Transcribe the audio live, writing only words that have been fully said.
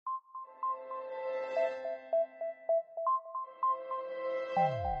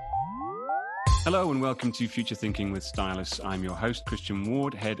Hello and welcome to Future Thinking with Stylus. I'm your host, Christian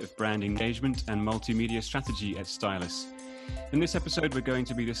Ward, Head of Brand Engagement and Multimedia Strategy at Stylus. In this episode, we're going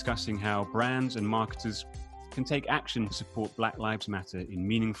to be discussing how brands and marketers can take action to support Black Lives Matter in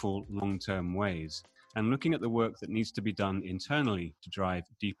meaningful, long-term ways, and looking at the work that needs to be done internally to drive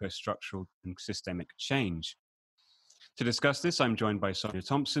deeper structural and systemic change. To discuss this, I'm joined by Sonia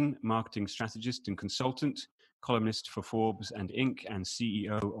Thompson, marketing strategist and consultant, columnist for Forbes and Inc., and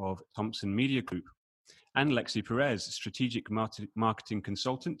CEO of Thompson Media Group, and Lexie Perez, strategic marketing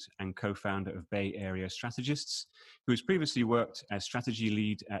consultant and co-founder of Bay Area Strategists, who has previously worked as strategy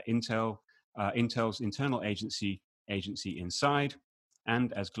lead at Intel's internal agency Inside,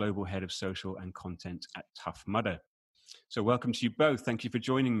 and as global head of social and content at Tough Mudder. So welcome to you both. Thank you for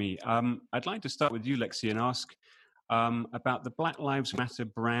joining me. I'd like to start with you, Lexie, and ask about the Black Lives Matter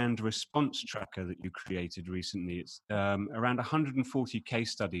brand response tracker that you created recently. It's around 140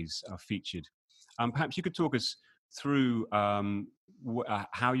 case studies are featured. Perhaps you could talk us through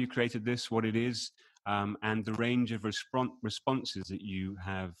how you created this, what it is, and the range of responses that you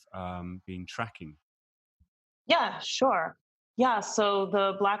have been tracking. Yeah, sure. Yeah, so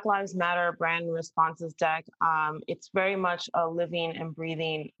the Black Lives Matter brand responses deck, it's very much a living and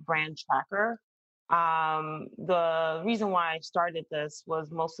breathing brand tracker. The reason why I started this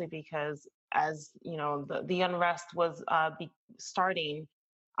was mostly because as you know, the unrest was starting,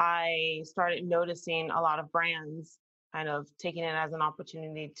 I started noticing a lot of brands kind of taking it as an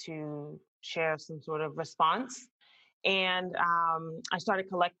opportunity to share some sort of response. And I started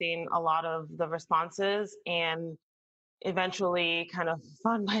collecting a lot of the responses and eventually kind of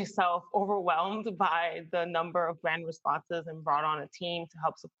found myself overwhelmed by the number of brand responses and brought on a team to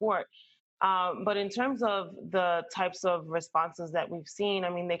help support. But in terms of the types of responses that we've seen,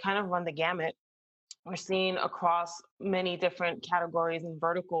 I mean, they kind of run the gamut. We're seeing across many different categories and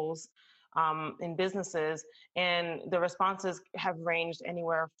verticals in businesses, and the responses have ranged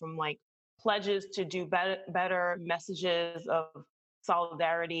anywhere from like pledges to do better, messages of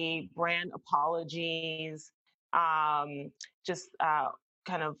solidarity, brand apologies, just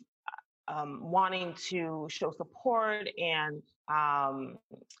kind of wanting to show support and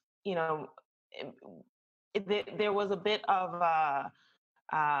you know, there was a bit of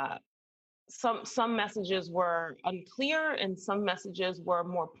some messages were unclear and some messages were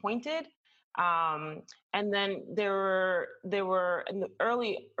more pointed. And then there were in the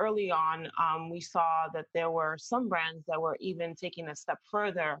early on, we saw that there were some brands that were even taking a step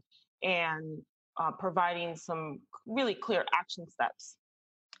further and providing some really clear action steps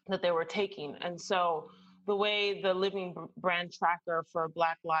that they were taking. And so the way the living brand tracker for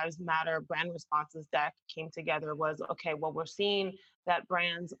Black Lives Matter brand responses deck came together was, okay, well, we're seeing that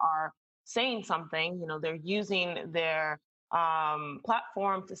brands are saying something, you know, they're using their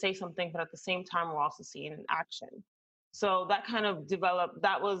platform to say something, but at the same time, we're also seeing an action. So that kind of developed,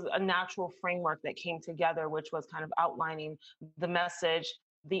 that was a natural framework that came together, which was kind of outlining the message,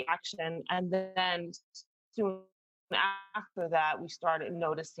 the action, and then soon after that, we started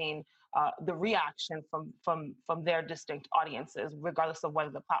noticing the reaction from their distinct audiences, regardless of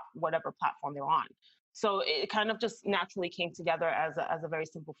whatever platform they're on. So it kind of just naturally came together as a very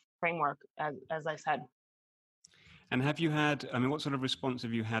simple framework, as I said. And have you had, I mean, what sort of response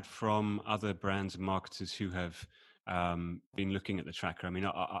have you had from other brands and marketers who have been looking at the tracker? I mean,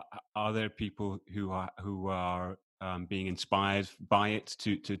 are there people who are being inspired by it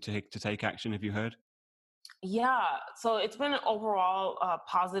to take action? Have you heard? Yeah, so it's been an overall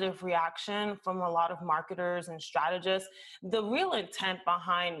positive reaction from a lot of marketers and strategists. The real intent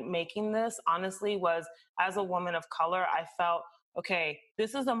behind making this, honestly, was as a woman of color, I felt, okay,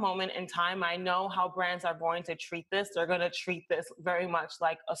 this is a moment in time. I know how brands are going to treat this. They're going to treat this very much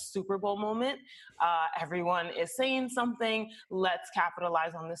like a Super Bowl moment. Everyone is saying something. Let's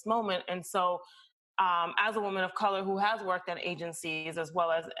capitalize on this moment. And so as a woman of color who has worked at agencies as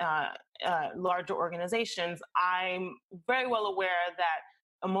well as larger organizations, I'm very well aware that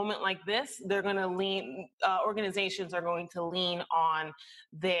a moment like this, they're going to organizations are going to lean on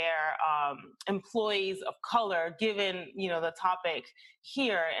their employees of color, given, you know, the topic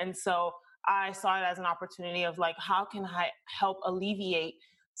here. And so I saw it as an opportunity of like, how can I help alleviate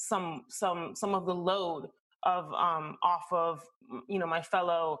some of the load of off of, you know, my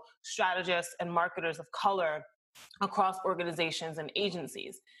fellow strategists and marketers of color across organizations and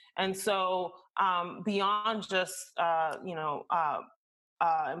agencies. And so beyond just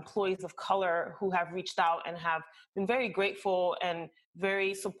employees of color who have reached out and have been very grateful and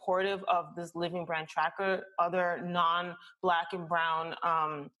very supportive of this living brand tracker, other non-Black and brown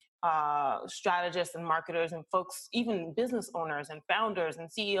strategists and marketers and folks, even business owners and founders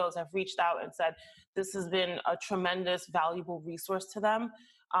and CEOs have reached out and said this has been a tremendous, valuable resource to them.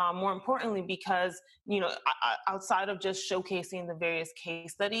 More importantly, because outside of just showcasing the various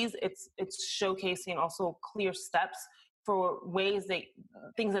case studies, it's showcasing also clear steps for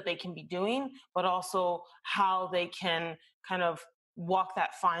things that they can be doing, but also how they can kind of walk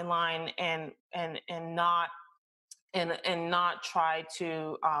that fine line and not try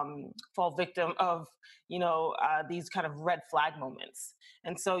to fall victim of these kind of red flag moments.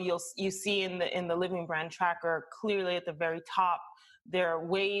 And so you see in the Living Brand Tracker clearly at the very top there are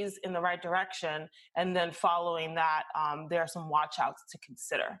ways in the right direction, and then following that there are some watch outs to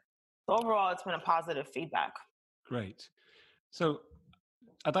consider. So overall, it's been a positive feedback. Great. So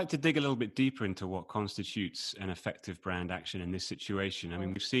I'd like to dig a little bit deeper into what constitutes an effective brand action in this situation. I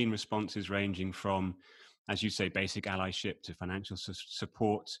mean, we've seen responses ranging from, as you say, basic allyship to financial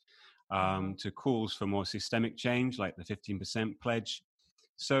support, to calls for more systemic change, like the 15% pledge.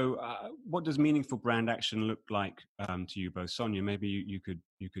 So what does meaningful brand action look like to you both? Sonia, maybe you could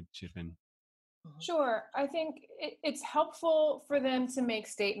chip in. Sure. I think it's helpful for them to make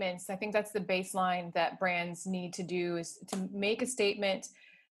statements. I think that's the baseline that brands need to do, is to make a statement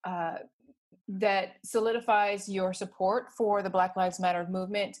that solidifies your support for the Black Lives Matter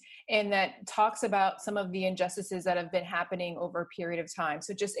movement and that talks about some of the injustices that have been happening over a period of time.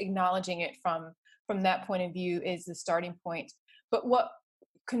 So just acknowledging it from that point of view is the starting point. But what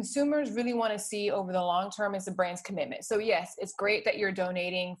consumers really want to see over the long term is the brand's commitment. So yes, it's great that you're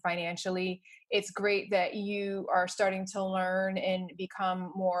donating financially. It's great that you are starting to learn and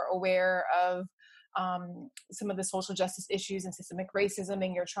become more aware of some of the social justice issues and systemic racism,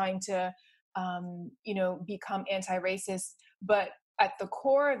 and you're trying to become anti-racist. But at the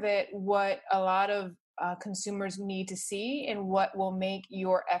core of it, what a lot of consumers need to see and what will make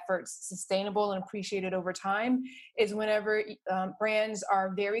your efforts sustainable and appreciated over time is whenever brands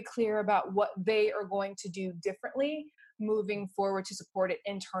are very clear about what they are going to do differently moving forward to support it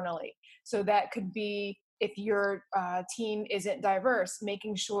internally. So that could be, if your team isn't diverse,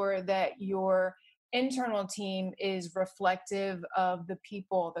 making sure that your internal team is reflective of the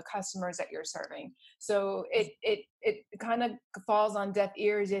people, the customers that you're serving. So it kind of falls on deaf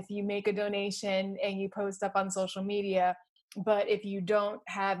ears if you make a donation and you post up on social media, but if you don't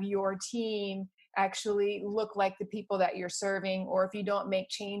have your team actually look like the people that you're serving, or if you don't make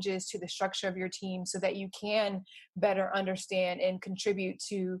changes to the structure of your team so that you can better understand and contribute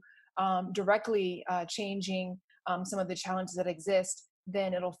to directly changing some of the challenges that exist,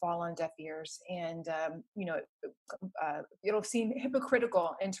 then it'll fall on deaf ears, and it'll seem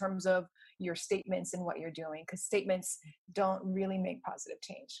hypocritical in terms of your statements and what you're doing, because statements don't really make positive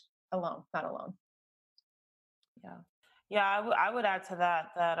change not alone. I would add to that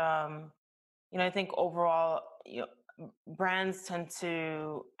I think overall brands tend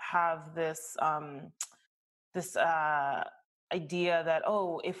to have this idea that,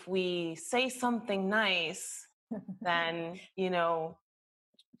 if we say something nice, then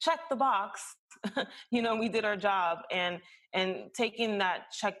check the box, we did our job, and taking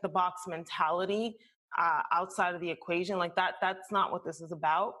that check the box mentality outside of the equation, like that's not what this is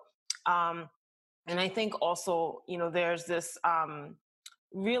about. And I think also, there's this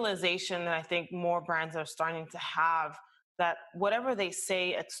realization that I think more brands are starting to have, that whatever they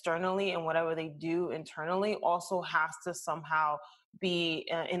say externally and whatever they do internally also has to somehow be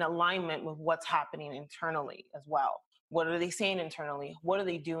in alignment with what's happening internally as well. What are they saying internally? What are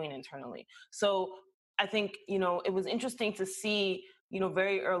they doing internally? So I think, it was interesting to see,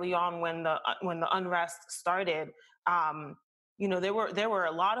 very early on when the unrest started, there were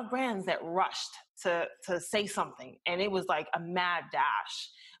a lot of brands that rushed to say something, and it was like a mad dash,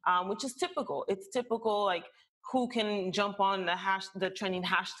 which is typical. It's typical, like, who can jump on the trending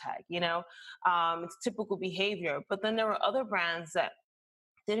hashtag, it's typical behavior. But then there were other brands that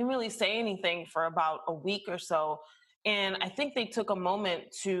didn't really say anything for about a week or so. And I think they took a moment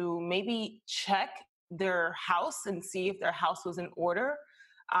to maybe check their house and see if their house was in order,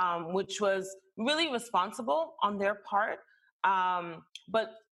 which was really responsible on their part. But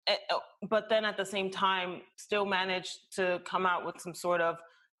then at the same time, still managed to come out with some sort of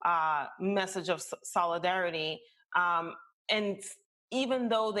message of solidarity. And even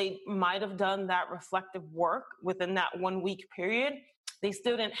though they might have done that reflective work within that 1 week period, they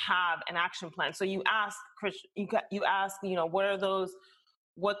still didn't have an action plan. So you ask, Chris,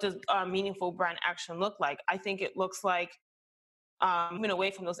 what does meaningful brand action look like? I think it looks like moving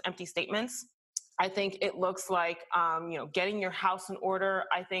away from those empty statements. I think it looks like, getting your house in order.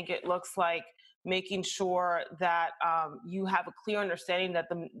 I think it looks like making sure that you have a clear understanding that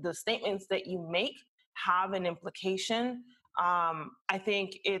the statements that you make have an implication. I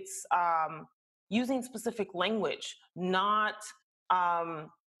think it's using specific language, not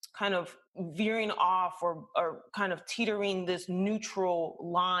kind of veering off or kind of teetering this neutral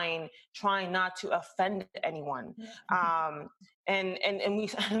line, trying not to offend anyone. And we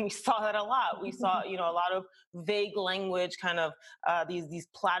and we saw that a lot. We saw, you know, a lot of vague language, kind of these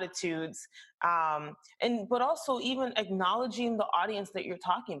platitudes, and but also even acknowledging the audience that you're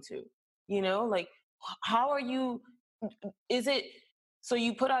talking to. You know, like, how are you? Is it so?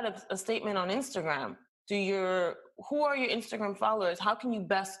 You put out a statement on Instagram. Who are your Instagram followers? How can you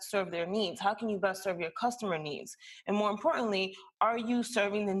best serve their needs? How can you best serve your customer needs? And more importantly, are you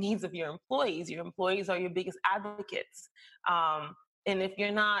serving the needs of your employees? Your employees are your biggest advocates. And if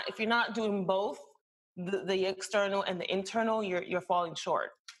you're not doing both, the external and the internal, you're falling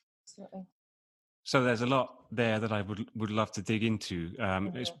short. Absolutely. So there's a lot there that I would love to dig into.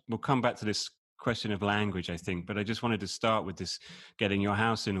 We'll come back to this question of language, I think, but I just wanted to start with this getting your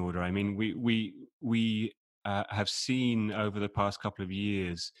house in order. I mean, we have seen over the past couple of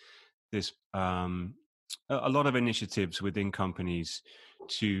years this a lot of initiatives within companies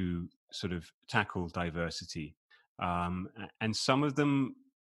to sort of tackle diversity, and some of them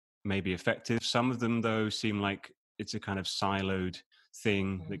may be effective. Some of them, though, seem like it's a kind of siloed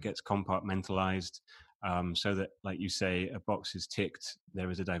thing that gets compartmentalized, so that, like you say, a box is ticked, there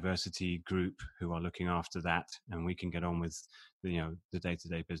is a diversity group who are looking after that, and we can get on with the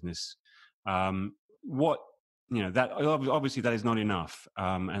day-to-day business. What that obviously that is not enough,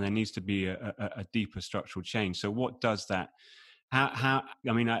 and there needs to be a deeper structural change. So what does that? How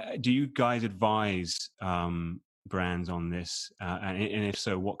I mean, do you guys advise brands on this, and if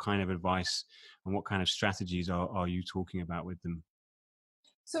so, what kind of advice and what kind of strategies are you talking about with them?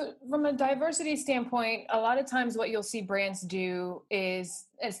 So from a diversity standpoint, a lot of times what you'll see brands do is,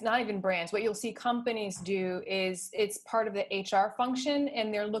 it's not even brands, what you'll see companies do is it's part of the HR function,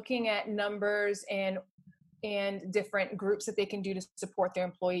 and they're looking at numbers and different groups that they can do to support their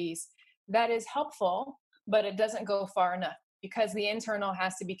employees. That is helpful, but it doesn't go far enough, because the internal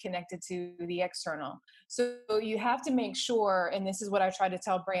has to be connected to the external. So you have to make sure, and this is what I try to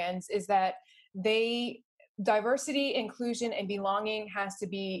tell brands, is that diversity, inclusion, and belonging has to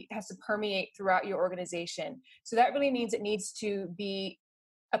permeate throughout your organization. So that really means it needs to be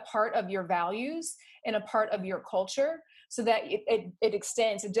a part of your values and a part of your culture, so that it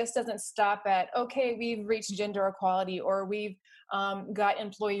extends. It just doesn't stop at, okay, we've reached gender equality, or we've got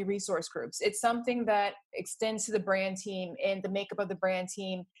employee resource groups. It's something that extends to the brand team and the makeup of the brand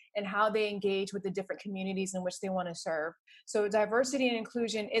team and how they engage with the different communities in which they want to serve. So diversity and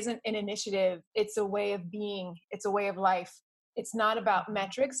inclusion isn't an initiative. It's a way of being. It's a way of life. It's not about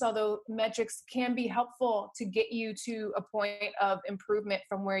metrics, although metrics can be helpful to get you to a point of improvement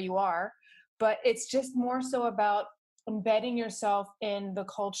from where you are. But it's just more so about embedding yourself in the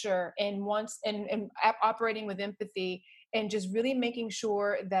culture and operating with empathy, and just really making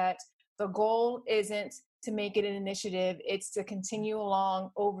sure that the goal isn't to make it an initiative. It's to continue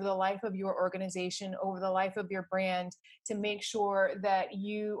along over the life of your organization, over the life of your brand, to make sure that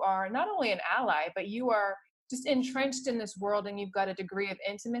you are not only an ally, but you are just entrenched in this world, and you've got a degree of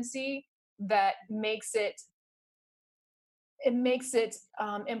intimacy that makes it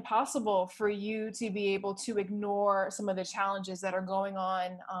impossible for you to be able to ignore some of the challenges that are going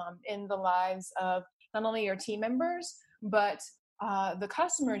on in the lives of not only your team members, but the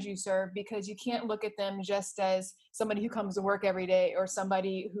customers you serve, because you can't look at them just as somebody who comes to work every day or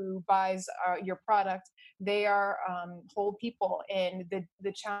somebody who buys your product. They are whole people, and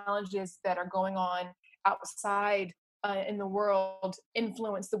the challenges that are going on outside in the world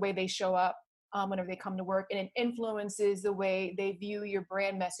influence the way they show up whenever they come to work, and it influences the way they view your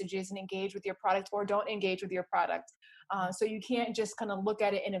brand messages and engage with your product or don't engage with your product. So you can't just kind of look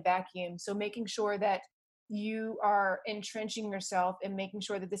at it in a vacuum. So making sure that you are entrenching yourself and making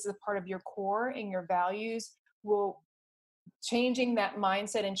sure that this is a part of your core and your values, will changing that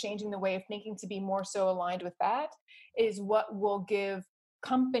mindset and changing the way of thinking to be more so aligned with that is what will give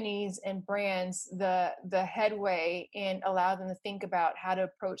companies and brands the headway and allow them to think about how to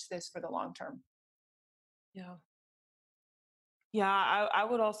approach this for the long term. Yeah, I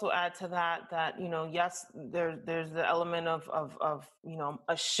would also add to that yes, there's the element of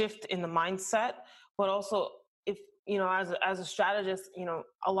a shift in the mindset, but also, if as a strategist,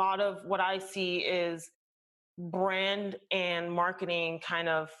 a lot of what I see is brand and marketing kind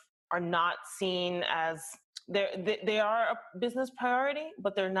of are not seen as they are a business priority,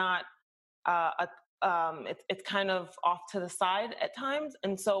 but they're not a it's kind of off to the side at times.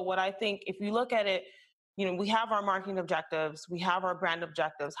 And so what I think, if you look at it, we have our marketing objectives, we have our brand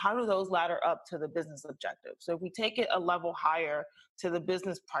objectives. How do those ladder up to the business objectives? So if we take it a level higher to the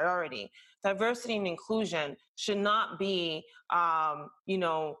business priority, diversity and inclusion should not be,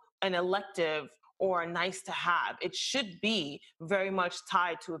 an elective or a nice to have. It should be very much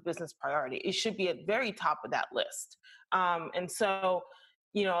tied to a business priority. It should be at very top of that list. And so,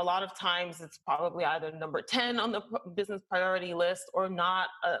 a lot of times it's probably either number 10 on the business priority list or not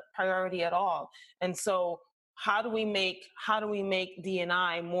a priority at all. And so how do we make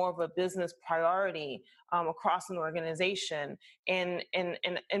D&I more of a business priority across an organization? And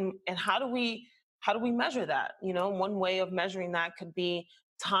how do we measure that? One way of measuring that could be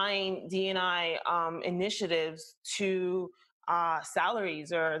tying D&I initiatives to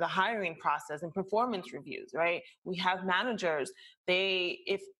salaries or the hiring process and performance reviews, right? We have managers,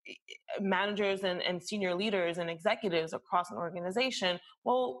 if managers and senior leaders and executives across an organization,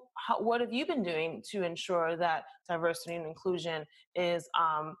 well, what have you been doing to ensure that diversity and inclusion is,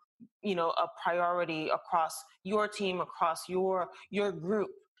 a priority across your team, across your group?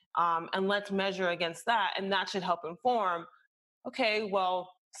 And let's measure against that. And that should help inform, okay,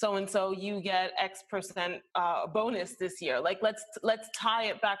 well, so-and-so, you get X percent bonus this year. Like, let's tie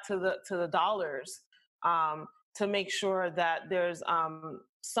it back to the dollars to make sure that there's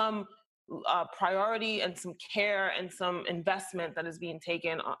some priority and some care and some investment that is being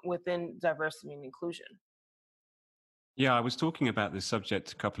taken within diversity and inclusion. Yeah, I was talking about this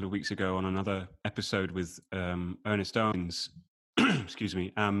subject a couple of weeks ago on another episode with Ernest Owens, excuse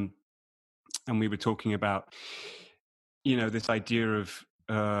me, and we were talking about, this idea of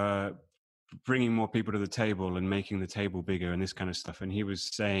bringing more people to the table and making the table bigger and this kind of stuff. And he was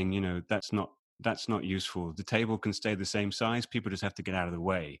saying, that's not useful. The table can stay the same size. People just have to get out of the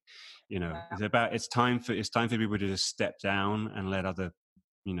way. Yeah. It's time for people to just step down and let other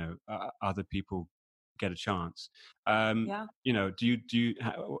people get a chance. Yeah. Do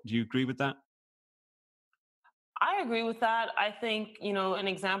you agree with that? I agree with that. I think, an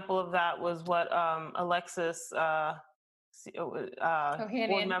example of that was what Alexis, board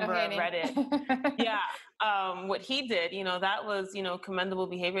member at Reddit, what he did, that was, commendable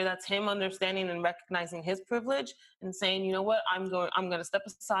behavior. That's him understanding and recognizing his privilege and saying, you know what, I'm going to step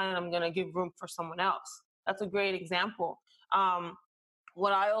aside and I'm going to give room for someone else. That's a great example.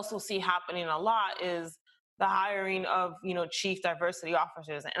 What I also see happening a lot is the hiring of, chief diversity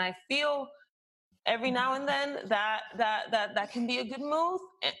officers. And I feel every now and then that can be a good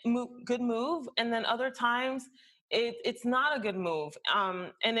move. And then other times it's not a good move.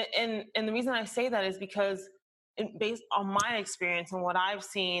 And the reason I say that is because based on my experience and what I've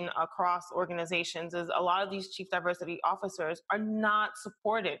seen across organizations is a lot of these chief diversity officers are not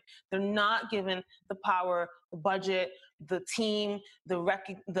supported. They're not given the power, the budget, the team, the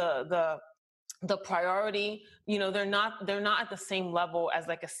priority. They're not at the same level as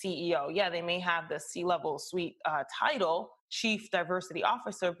like a CEO. Yeah, they may have the C-level suite title, chief diversity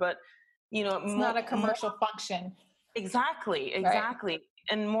officer, but it's not a commercial function. Exactly. Right.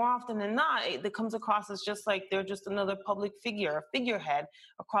 And more often than not, it comes across as just like they're just another public figure, a figurehead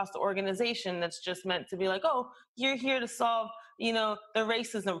across the organization that's just meant to be like, oh, you're here to solve, the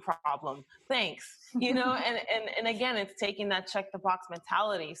racism problem. Thanks. And again, it's taking that check the box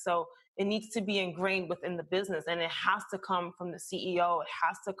mentality. So it needs to be ingrained within the business, and it has to come from the CEO.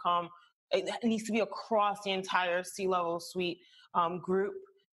 It needs to be across the entire C-level suite group.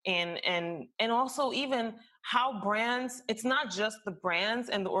 And also even how brands, it's not just the brands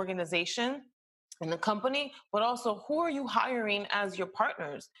and the organization and the company, but also who are you hiring as your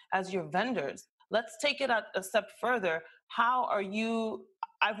partners, as your vendors? Let's take it a step further.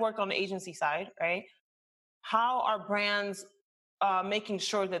 I've worked on the agency side, right? How are brands making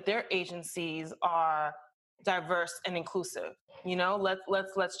sure that their agencies are diverse and inclusive?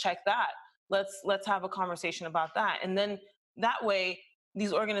 Let's check that. Let's have a conversation about that. And then that way,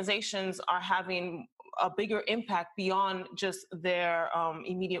 these organizations are having a bigger impact beyond just their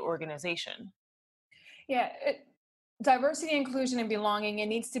immediate organization. Yeah, diversity, inclusion, and belonging, it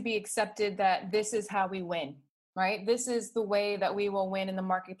needs to be accepted that this is how we win, right? This is the way that we will win in the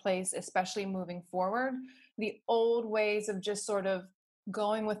marketplace, especially moving forward. The old ways of just sort of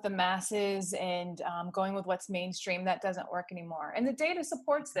going with the masses and going with what's mainstream, that doesn't work anymore. And the data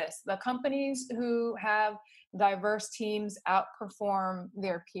supports this. The companies who have diverse teams outperform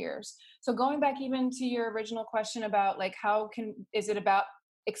their peers. So going back even to your original question about like, is it about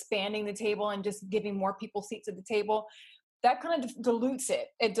expanding the table and just giving more people seats at the table? That kind of dilutes it.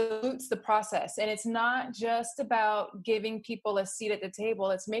 It dilutes the process. And it's not just about giving people a seat at the table.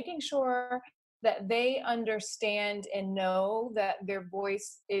 It's making sure that they understand and know that their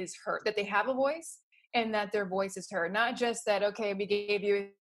voice is heard, that they have a voice and that their voice is heard. Not just that, okay, we gave you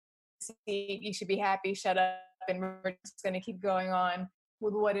a seat, you should be happy, shut up, and we're just going to keep going on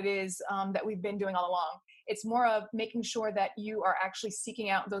with what it is that we've been doing all along. It's more of making sure that you are actually seeking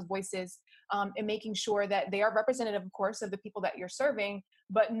out those voices and making sure that they are representative, of course, of the people that you're serving,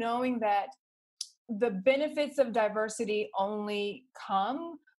 but knowing that the benefits of diversity only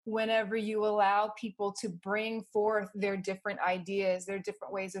come whenever you allow people to bring forth their different ideas, their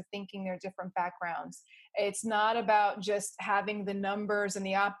different ways of thinking, their different backgrounds. It's not about just having the numbers and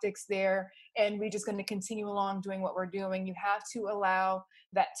the optics there and we're just going to continue along doing what we're doing. You have to allow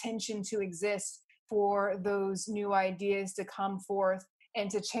that tension to exist for those new ideas to come forth and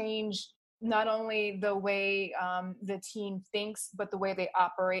to change not only the way the team thinks, but the way they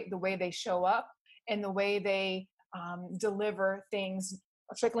operate, the way they show up, and the way they deliver things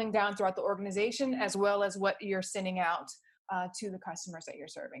trickling down throughout the organization, as well as what you're sending out to the customers that you're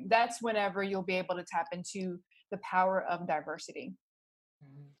serving. That's whenever you'll be able to tap into the power of diversity.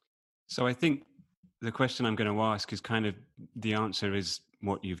 So I think the question I'm going to ask is kind of, the answer is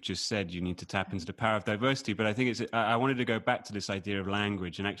what you've just said. You need to tap into the power of diversity. But I think I wanted to go back to this idea of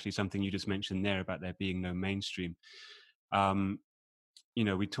language, and actually something you just mentioned there about there being no mainstream.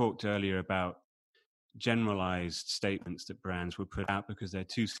 We talked earlier about generalized statements that brands will put out because they're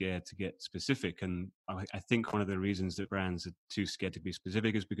too scared to get specific. And I think one of the reasons that brands are too scared to be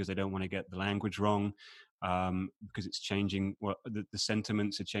specific is because they don't want to get the language wrong, because it's changing. Well, the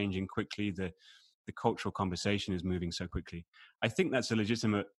sentiments are changing quickly. The cultural conversation is moving so quickly. I think that's a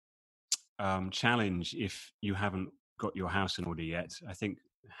legitimate challenge if you haven't got your house in order yet. I think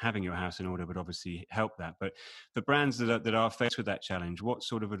having your house in order would obviously help that. But for brands that are faced with that challenge, what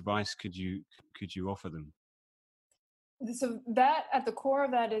sort of advice could you offer them? So that at the core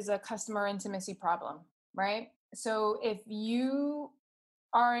of that is a customer intimacy problem, right? So if you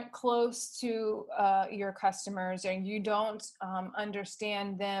aren't close to your customers and you don't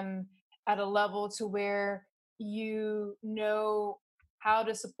understand them at a level to where you know how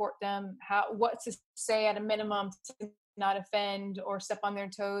to support them, what to say at a minimum to not offend or step on their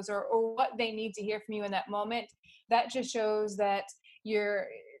toes, or what they need to hear from you in that moment, that just shows that you're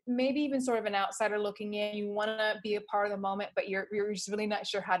maybe even sort of an outsider looking in. You want to be a part of the moment, but you're just really not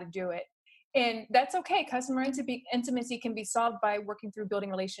sure how to do it. And that's okay. Customer intimacy can be solved by working through building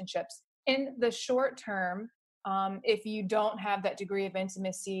relationships. In the short term, if you don't have that degree of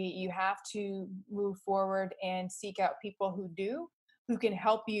intimacy, you have to move forward and seek out people who do, who can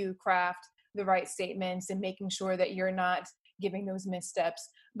help you craft the right statements and making sure that you're not giving those missteps.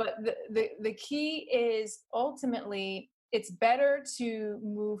 But the key is ultimately it's better to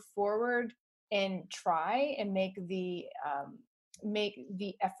move forward and try and make the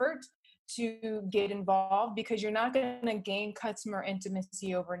effort to get involved, because you're not going to gain customer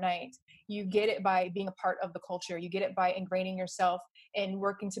intimacy overnight. You get it by being a part of the culture. You get it by ingraining yourself and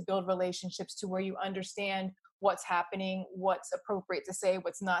working to build relationships to where you understand what's happening, what's appropriate to say,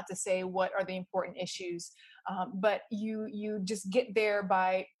 what's not to say, what are the important issues. But you just get there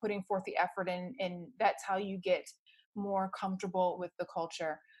by putting forth the effort, and that's how you get more comfortable with the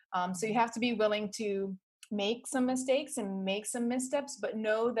culture. So you have to be willing to make some mistakes and make some missteps, but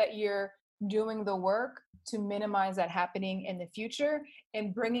know that you're doing the work to minimize that happening in the future,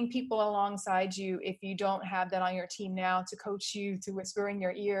 and bringing people alongside you if you don't have that on your team now, to coach you, to whisper in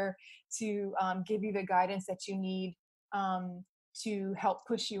your ear, to give you the guidance that you need to help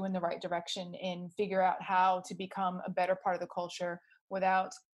push you in the right direction and figure out how to become a better part of the culture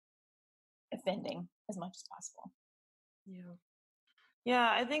without offending as much as possible.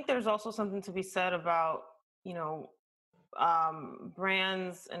 Yeah, I think there's also something to be said about,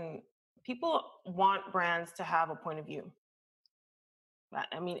 brands, and people want brands to have a point of view.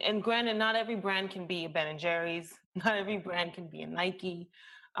 I mean, and granted, not every brand can be a Ben and Jerry's, not every brand can be a Nike,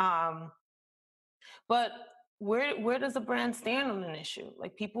 but where does a brand stand on an issue?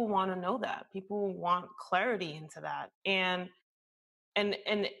 Like, people want to know that. People want clarity into that, and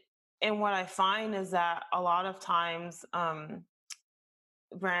what I find is that a lot of times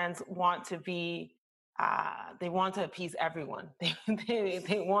brands want to be they want to appease everyone. They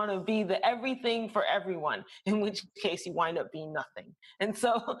want to be the everything for everyone, in which case you wind up being nothing. And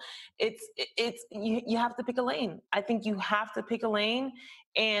so it's you have to pick a lane. I think you have to pick a lane,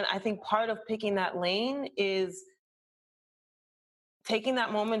 and I think part of picking that lane is taking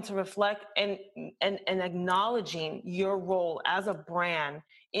that moment to reflect and acknowledging your role as a brand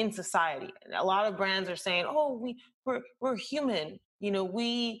in society. A lot of brands are saying, "Oh, we're human.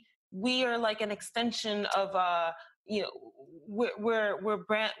 We are like an extension of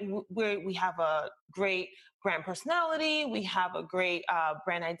we have a great brand personality, we have a great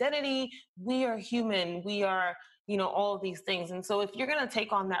brand identity, we are human, we are, all of these things. And so if you're going to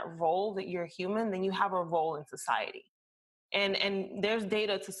take on that role that you're human, then you have a role in society. And there's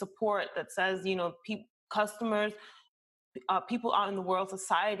data to support that says, customers, people out in the world,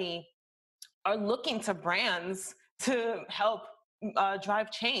 society, are looking to brands to help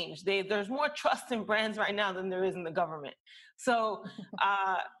drive change. There's more trust in brands right now than there is in the government. So,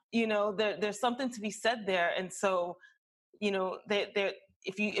 there's something to be said there. And so,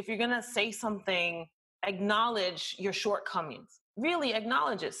 if you're gonna say something, acknowledge your shortcomings. Really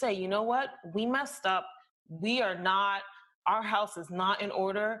acknowledge it. Say, you know what, we messed up. Our house is not in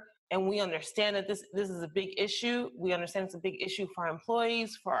order. And we understand that this is a big issue. We understand it's a big issue for our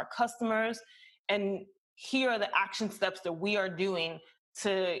employees, for our customers. And here are the action steps that we are doing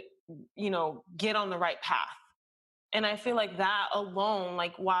to, get on the right path. And I feel like that alone,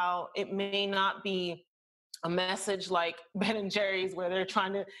 like, while it may not be a message like Ben and Jerry's where they're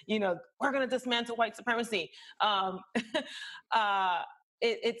trying to, we're going to dismantle white supremacy.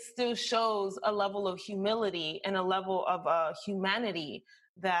 It still shows a level of humility and a level of humanity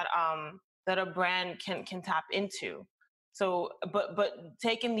that a brand can tap into. So, but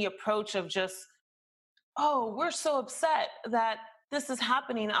taking the approach of just, oh, we're so upset that this is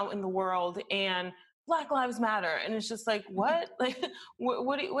happening out in the world and Black Lives Matter, and it's just like, what? Like,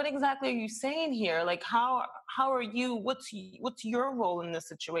 what exactly are you saying here? Like, how are you? What's your role in this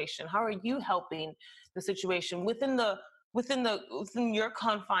situation? How are you helping the situation within your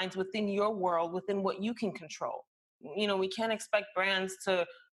confines, within your world, within what you can control? We can't expect brands to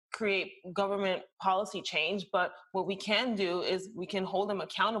create government policy change, but what we can do is we can hold them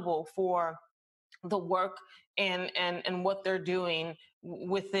accountable for the work and what they're doing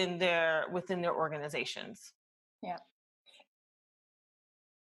within their organizations. Yeah.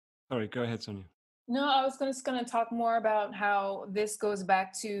 Sorry, go ahead, Sonia. No, I was just going to talk more about how this goes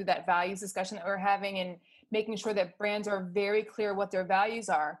back to that values discussion that we're having and making sure that brands are very clear what their values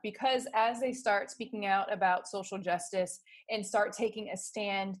are. Because as they start speaking out about social justice and start taking a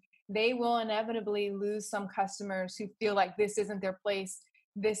stand, they will inevitably lose some customers who feel like this isn't their place,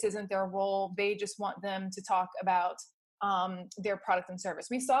 this isn't their role. They just want them to talk about their product and service.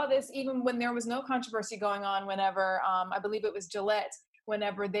 We saw this even when there was no controversy going on, whenever, I believe it was Gillette,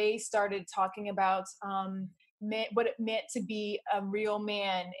 whenever they started talking about what it meant to be a real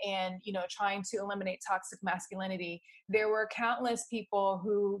man and, trying to eliminate toxic masculinity. There were countless people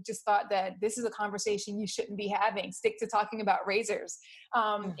who just thought that this is a conversation you shouldn't be having. Stick to talking about razors.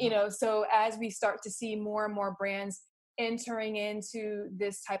 So as we start to see more and more brands entering into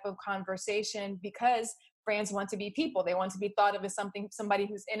this type of conversation, because brands want to be people, they want to be thought of as somebody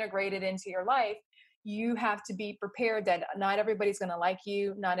who's integrated into your life, you have to be prepared that not everybody's going to like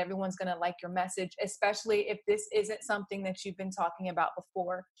you, not everyone's going to like your message, especially if this isn't something that you've been talking about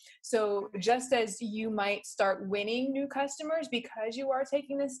before. So just as you might start winning new customers because you are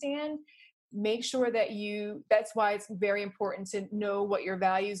taking this stand, make sure that that's why it's very important to know what your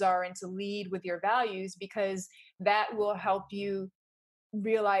values are and to lead with your values, because that will help you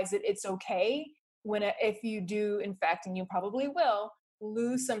realize that it's okay if you do, in fact, and you probably will,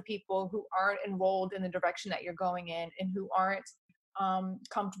 lose some people who aren't enrolled in the direction that you're going in and who aren't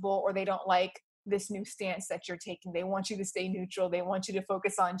comfortable, or they don't like this new stance that you're taking. They want you to stay neutral. They want you to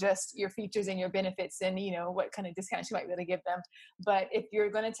focus on just your features and your benefits and, what kind of discounts you might be able to give them. But if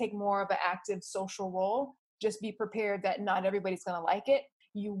you're going to take more of an active social role, just be prepared that not everybody's going to like it.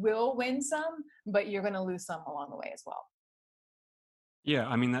 You will win some, but you're going to lose some along the way as well. Yeah,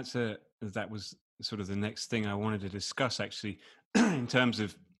 I mean, that was sort of the next thing I wanted to discuss, actually, in terms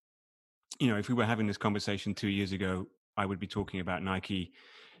of, if we were having this conversation 2 years ago, I would be talking about Nike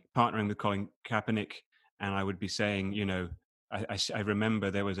partnering with Colin Kaepernick, and I would be saying, I remember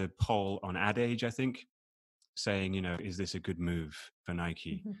there was a poll on Ad Age, I think, saying, is this a good move for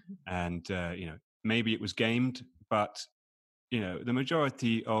Nike? And, maybe it was gamed, but, the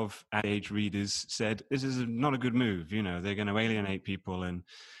majority of Ad Age readers said, this is not a good move. They're going to alienate people. And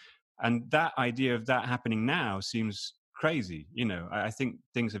that idea of that happening now seems crazy. I think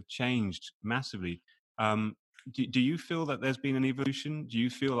things have changed massively. Do you feel that there's been an evolution? Do you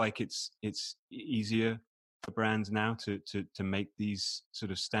feel like it's easier for brands now to make these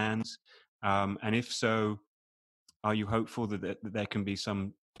sort of stands? And if so, are you hopeful that there can be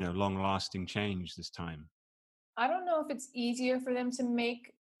some long-lasting change this time? I don't know if it's easier for them to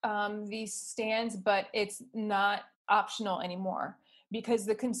make these stands, but it's not optional anymore, because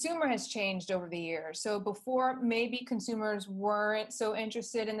the consumer has changed over the years. So before, maybe consumers weren't so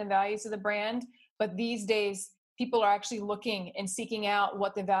interested in the values of the brand, but these days people are actually looking and seeking out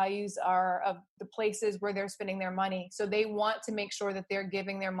what the values are of the places where they're spending their money. So they want to make sure that they're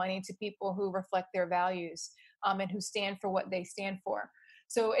giving their money to people who reflect their values, and who stand for what they stand for.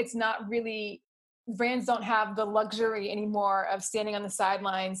 So it's not really, brands don't have the luxury anymore of standing on the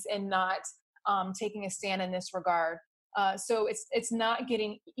sidelines and not taking a stand in this regard. So it's not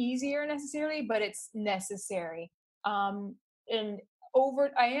getting easier necessarily, but it's necessary. And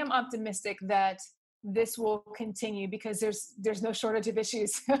I am optimistic that this will continue because there's no shortage of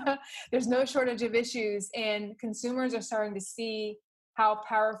issues. There's no shortage of issues, and consumers are starting to see how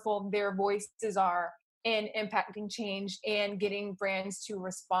powerful their voices are in impacting change and getting brands to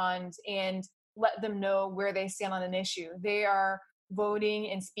respond and let them know where they stand on an issue. They are voting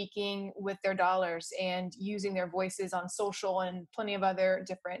and speaking with their dollars and using their voices on social and plenty of other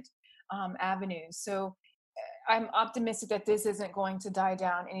different avenues. So I'm optimistic that this isn't going to die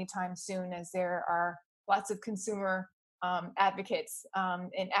down anytime soon, as there are lots of consumer advocates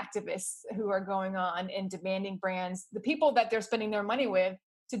and activists who are going on and demanding brands, the people that they're spending their money with,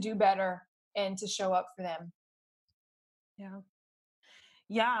 to do better and to show up for them.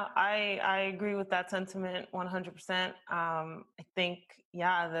 Yeah, I agree with that sentiment 100%. I think,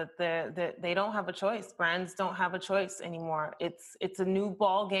 that they don't have a choice. Brands don't have a choice anymore. It's a new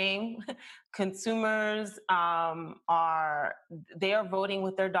ball game. Consumers are voting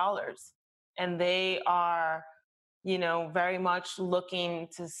with their dollars, and they are, very much looking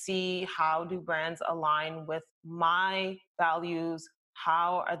to see, how do brands align with my values?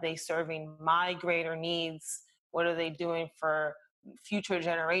 How are they serving my greater needs? What are they doing for future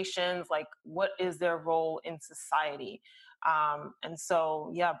generations? Like, what is their role in society? And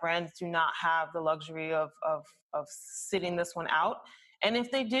so, brands do not have the luxury of sitting this one out. And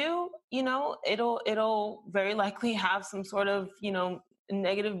if they do, it'll very likely have some sort of,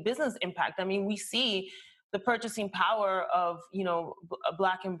 negative business impact. I mean, we see the purchasing power of,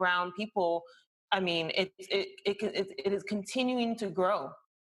 Black and brown people. I mean, it is continuing to grow.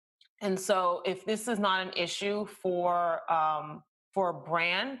 And so if this is not an issue for a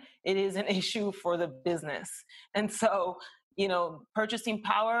brand, it is an issue for the business. And so, purchasing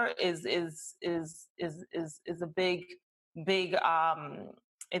power is a big,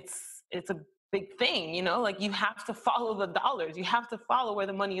 it's a big thing, like, you have to follow the dollars, you have to follow where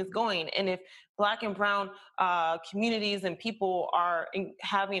the money is going. And if Black and brown communities and people are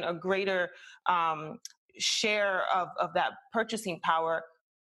having a greater share of that purchasing power,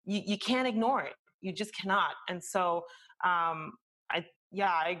 you can't ignore it. You just cannot. And so,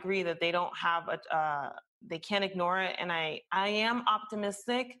 I agree that they don't have they can't ignore it. And I am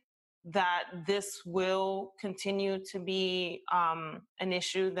optimistic that this will continue to be an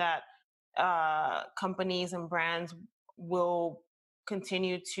issue that companies and brands will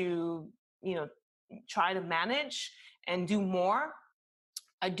continue to, try to manage and do more.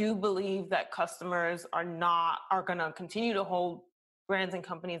 I do believe that customers are going to continue to hold brands and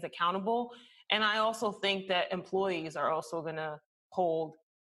companies accountable. And I also think that employees are also going to hold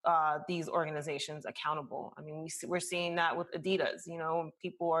these organizations accountable. I mean, we're seeing that with Adidas.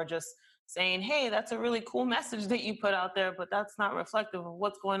 People are just saying, hey, that's a really cool message that you put out there, but that's not reflective of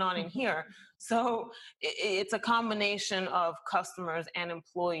what's going on in here. So it's a combination of customers and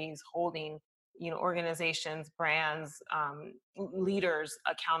employees holding, organizations, brands, leaders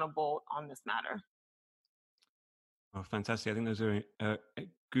accountable on this matter. Oh, fantastic. I think those are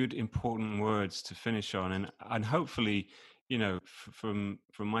good, important words to finish on. And hopefully, from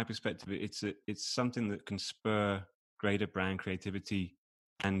my perspective, it's something that can spur greater brand creativity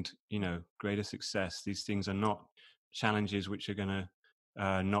and, greater success. These things are not challenges which are going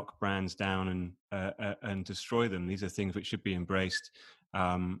to knock brands down and destroy them. These are things which should be embraced,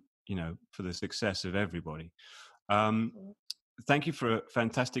 for the success of everybody. Thank you for a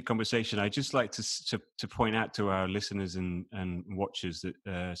fantastic conversation. I'd just like to point out to our listeners and watchers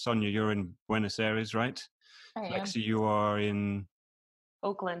that Sonia, you're in Buenos Aires, right? I am. Lexie, you are in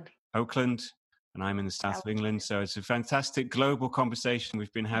Oakland, and I'm in the south of England. So it's a fantastic global conversation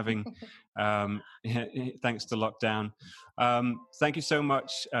we've been having. Thanks to lockdown. Thank you so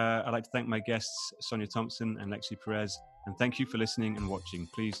much. I'd like to thank my guests, Sonia Thompson and Lexie Perez. And thank you for listening and watching.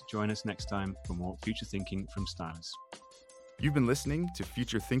 Please join us next time for more Future Thinking from Stylus. You've been listening to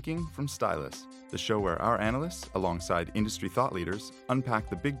Future Thinking from Stylus, the show where our analysts, alongside industry thought leaders, unpack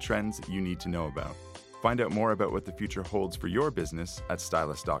the big trends that you need to know about. Find out more about what the future holds for your business at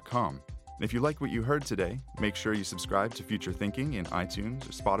stylus.com. And if you like what you heard today, make sure you subscribe to Future Thinking in iTunes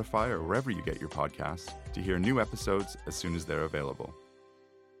or Spotify or wherever you get your podcasts to hear new episodes as soon as they're available.